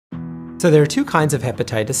So there are two kinds of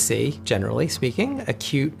hepatitis C, generally speaking,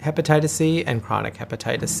 acute hepatitis C and chronic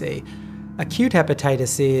hepatitis C. Acute hepatitis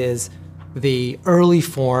C is the early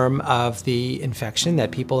form of the infection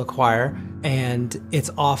that people acquire, and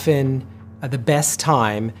it's often the best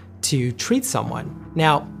time to treat someone.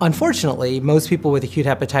 Now, unfortunately, most people with acute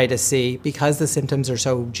hepatitis C, because the symptoms are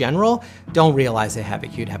so general, don't realize they have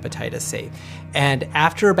acute hepatitis C. And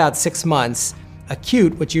after about 6 months,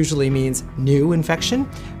 acute, which usually means new infection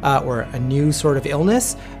or a new sort of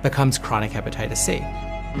illness, becomes chronic hepatitis C.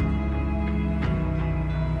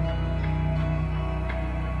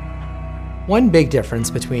 One big difference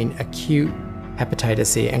between acute hepatitis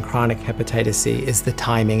C and chronic hepatitis C is the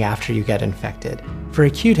timing after you get infected. For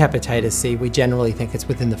acute hepatitis C, we generally think it's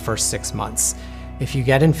within the first 6 months. If you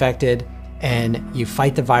get infected and you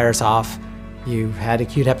fight the virus off, you've had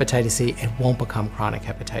acute hepatitis C, it won't become chronic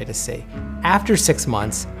hepatitis C. After 6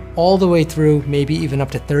 months, all the way through maybe even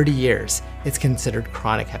up to 30 years, it's considered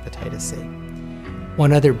chronic hepatitis C.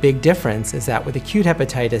 One other big difference is that with acute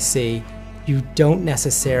hepatitis C, you don't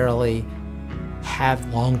necessarily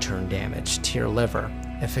have long-term damage to your liver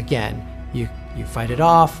if, again, you fight it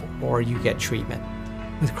off or you get treatment.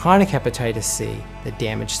 With chronic hepatitis C, the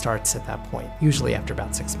damage starts at that point, usually after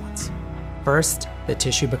about 6 months. First, the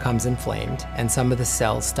tissue becomes inflamed and some of the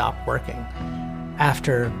cells stop working.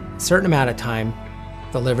 After a certain amount of time,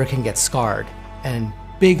 the liver can get scarred and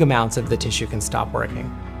big amounts of the tissue can stop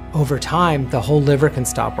working. Over time, the whole liver can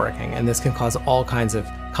stop working, and this can cause all kinds of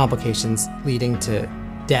complications leading to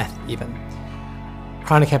death even.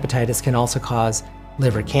 Chronic hepatitis can also cause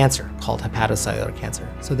liver cancer, called hepatocellular cancer.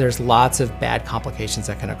 So there's lots of bad complications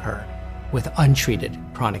that can occur with untreated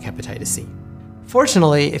chronic hepatitis C.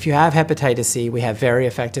 Fortunately, if you have hepatitis C, we have very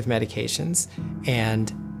effective medications,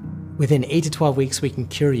 and within 8 to 12 weeks, we can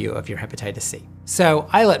cure you of your hepatitis C. So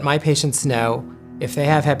I let my patients know if they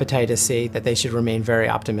have hepatitis C that they should remain very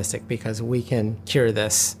optimistic because we can cure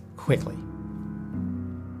this quickly.